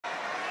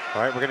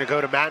All right, we're going to go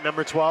to mat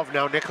number 12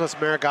 now. Nicholas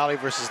Meregali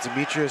versus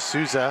Dimitrius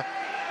Souza.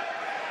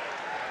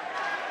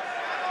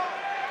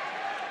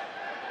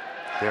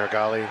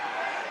 Meregali,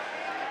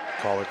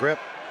 collar grip,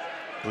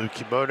 blue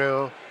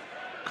kimono,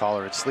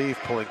 collar and sleeve,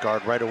 pulling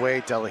guard right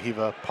away. De La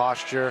Riva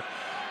posture,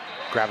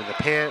 grabbing the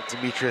pant.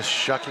 Dimitrius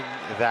shucking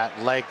that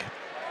leg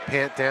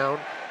pant down,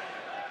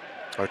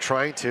 or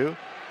trying to.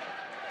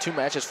 2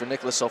 matches for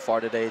Nicholas so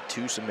far today,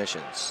 2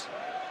 submissions.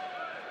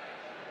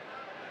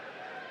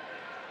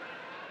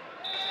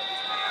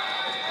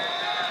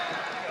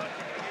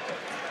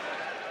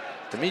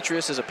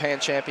 Dimitrius is a Pan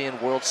champion,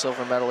 world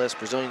silver medalist,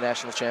 Brazilian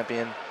national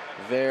champion,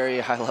 very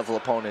high-level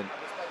opponent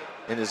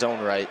in his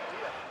own right.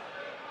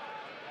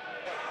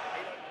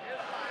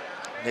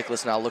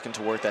 Nicholas now looking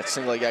to work that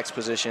single leg X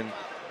position,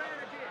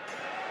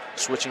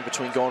 switching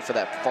between going for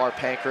that far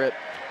pant grip.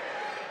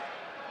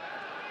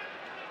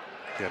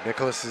 Yeah,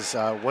 Nicholas is,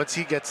 once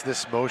he gets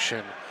this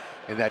motion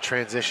in that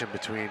transition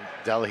between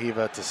De La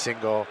Riva to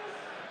single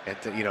and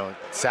to, you know,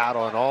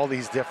 saddle and all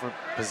these different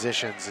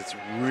positions, it's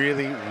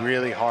really,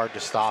 really hard to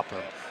stop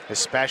him,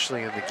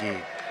 especially in the gi.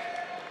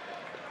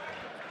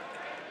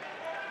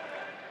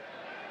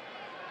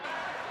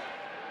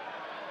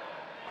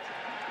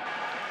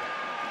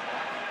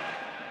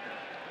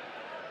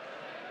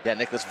 Yeah,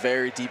 Nicholas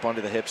very deep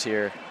under the hips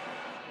here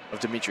of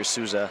Dimitrius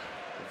Souza.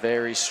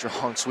 Very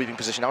strong sweeping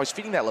position. Now he's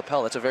feeding that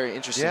lapel. That's a very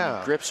interesting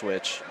grip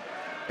switch.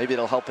 Maybe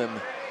it'll help him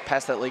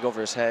pass that leg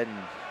over his head and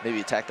maybe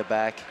attack the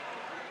back.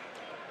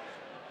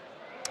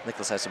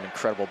 Nicholas has some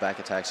incredible back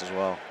attacks as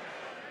well.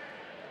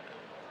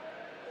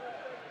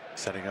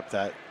 Setting up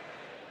that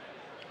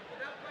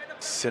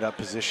sit-up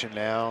position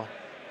now.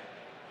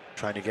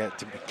 Trying to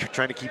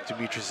keep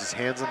Dimitrius'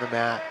 hands on the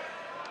mat.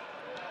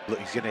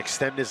 He's going to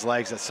extend his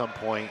legs at some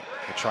point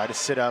and try to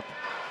sit up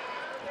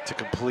to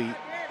complete.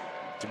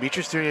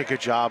 Dimitrius doing a good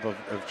job of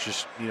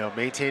just, you know,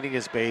 maintaining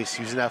his base,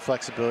 using that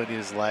flexibility in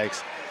his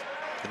legs,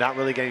 and not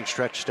really getting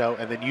stretched out,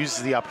 and then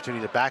uses the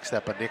opportunity to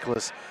backstep, but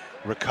Nicholas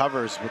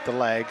recovers with the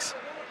legs.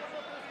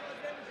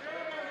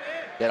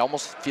 Yeah, it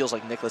almost feels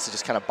like Nicholas is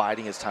just kind of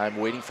biding his time,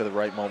 waiting for the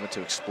right moment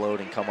to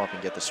explode and come up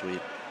and get the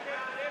sweep.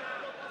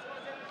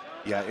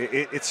 Yeah,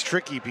 it's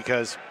tricky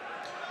because,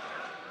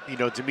 you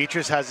know,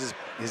 Dimitrius has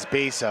his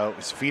base out,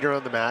 his feet are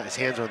on the mat, his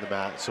hands are on the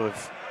mat. So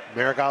if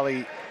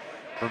Meregali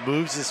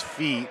removes his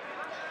feet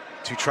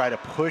to try to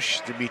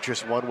push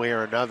Dimitrius one way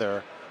or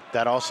another,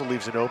 that also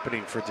leaves an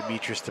opening for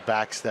Dimitrius to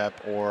backstep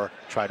or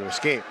try to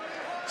escape.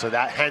 So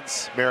that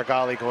hence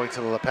Meregali going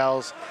to the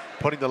lapels,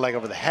 putting the leg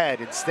over the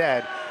head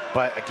instead,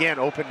 but again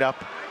opened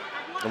up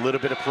a little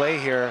bit of play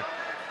here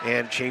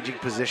and changing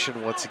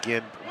position once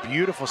again.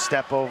 Beautiful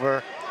step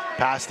over,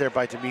 pass there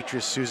by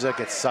Dimitrius Souza,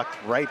 gets sucked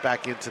right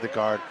back into the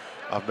guard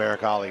of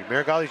Meregali.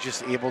 Meregali's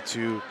just able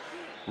to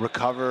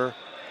recover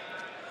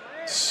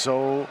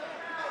so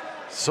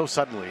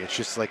suddenly. It's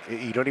just like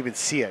you don't even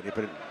see it,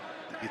 but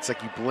it's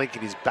like you blink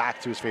and he's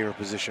back to his favorite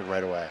position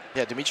right away.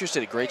 Yeah, Dimitrius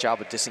did a great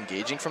job of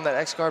disengaging from that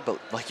X guard, but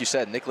like you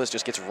said, Nicholas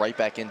just gets right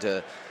back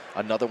into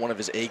another one of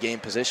his A-game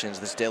positions.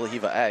 This De La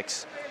Riva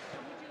X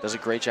does a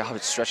great job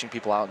at stretching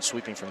people out and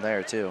sweeping from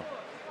there too.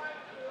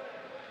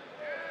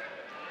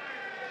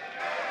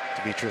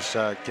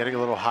 Dimitrius getting a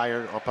little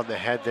higher up on the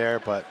head there,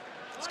 but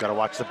he's got to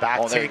watch the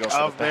back take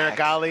of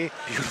Meregali.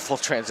 Beautiful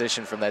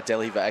transition from that De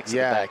La Riva X to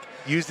the back.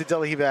 Use the De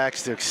La Riva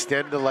X to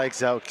extend the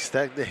legs out,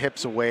 extend the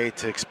hips away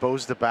to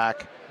expose the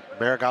back.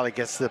 Meregali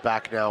gets to the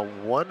back now.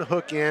 One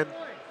hook in,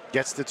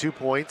 gets the 2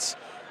 points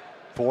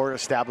for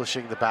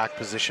establishing the back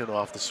position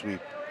off the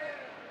sweep.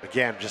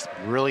 Again, just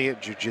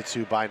brilliant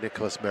jiu-jitsu by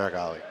Nicholas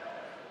Meregali.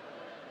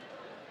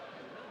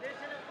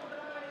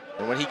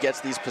 And when he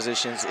gets these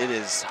positions, it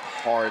is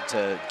hard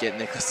to get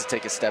Nicholas to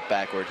take a step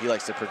backward. He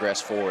likes to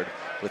progress forward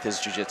with his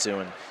jiu-jitsu,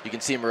 and you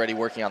can see him already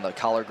working on the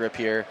collar grip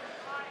here,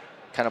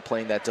 kind of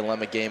playing that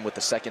dilemma game with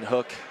the second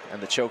hook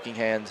and the choking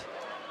hand.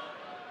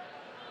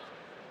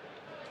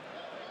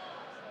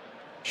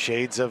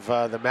 Shades of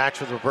the match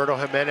with Roberto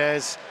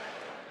Jimenez.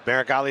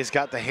 Meregali's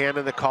got the hand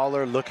in the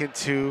collar, looking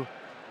to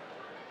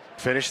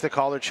finish the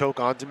collar choke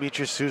on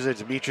Dimitrius Souza.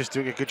 Dimitrius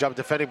doing a good job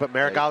defending, but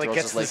Meregali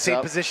gets to the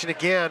same position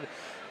again.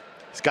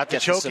 He's got the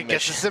choke and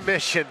gets the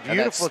submission.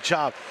 Beautiful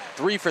job.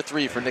 3 for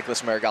 3 for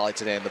Nicholas Meregali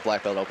today in the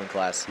Black Belt Open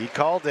class. He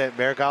called it.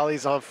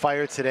 Meregali's on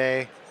fire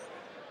today.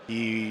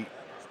 He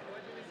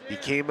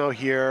came out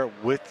here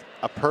with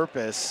a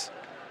purpose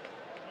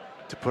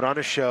to put on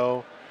a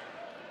show,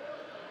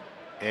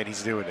 and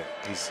he's doing it.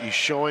 He's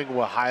showing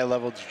what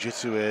high-level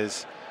jiu-jitsu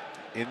is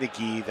in the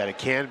gi, that it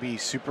can be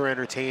super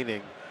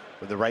entertaining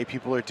when the right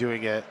people are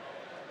doing it.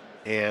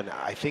 And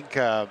I think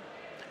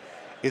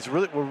it's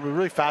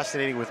really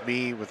fascinating with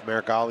me with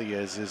Meregali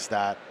is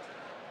that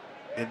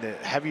in the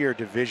heavier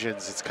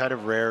divisions, it's kind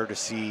of rare to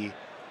see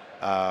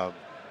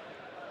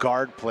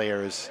guard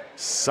players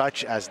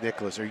such as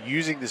Nicholas, or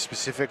using the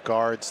specific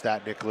guards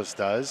that Nicholas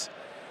does.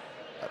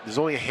 There's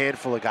only a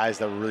handful of guys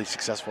that were really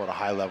successful at a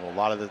high level. A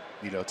lot of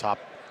the top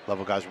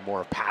level guys were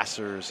more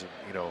passers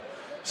and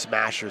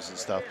smashers and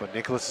stuff. But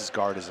Nicholas's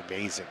guard is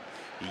amazing.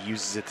 He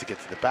uses it to get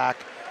to the back.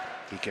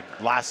 He can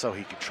lasso,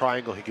 he can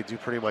triangle, he can do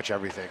pretty much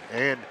everything.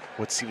 And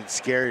what's even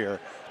scarier,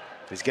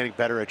 he's getting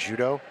better at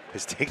judo,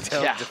 his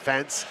takedown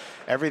defense,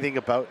 everything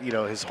about, you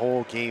know, his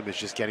whole game is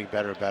just getting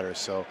better and better.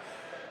 So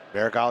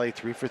Meregali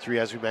 3 for 3,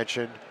 as we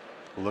mentioned,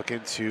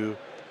 looking to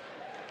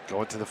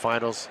go into the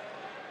finals.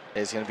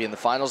 He's going to be in the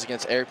finals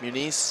against Eric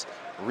Muniz,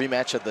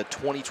 rematch of the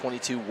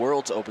 2022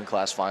 World's Open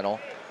Class Final,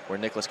 where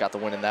Nicholas got the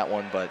win in that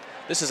one. But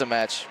this is a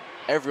match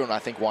everyone, I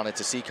think, wanted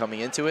to see coming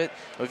into it.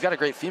 And we've got a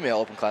great female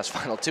Open Class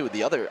Final, too.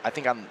 The other, I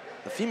think on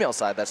the female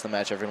side, that's the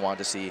match everyone wanted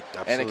to see.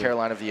 Absolutely. Anna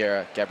Carolina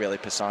Vieira, Gabriele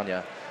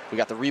Pisagna. We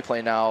got the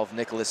replay now of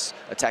Nicholas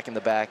attacking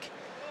the back,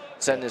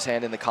 setting his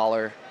hand in the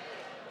collar,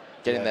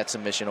 getting that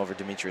submission over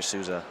Dimitrius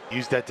Souza.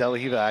 Use that De La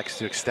Riva axe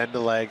to extend the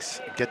legs,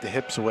 get the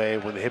hips away.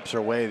 When the hips are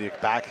away, the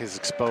back is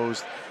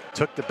exposed.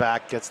 Took the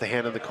back, gets the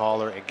hand on the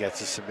collar, and gets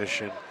a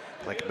submission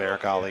like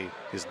Meregali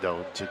is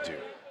known to do.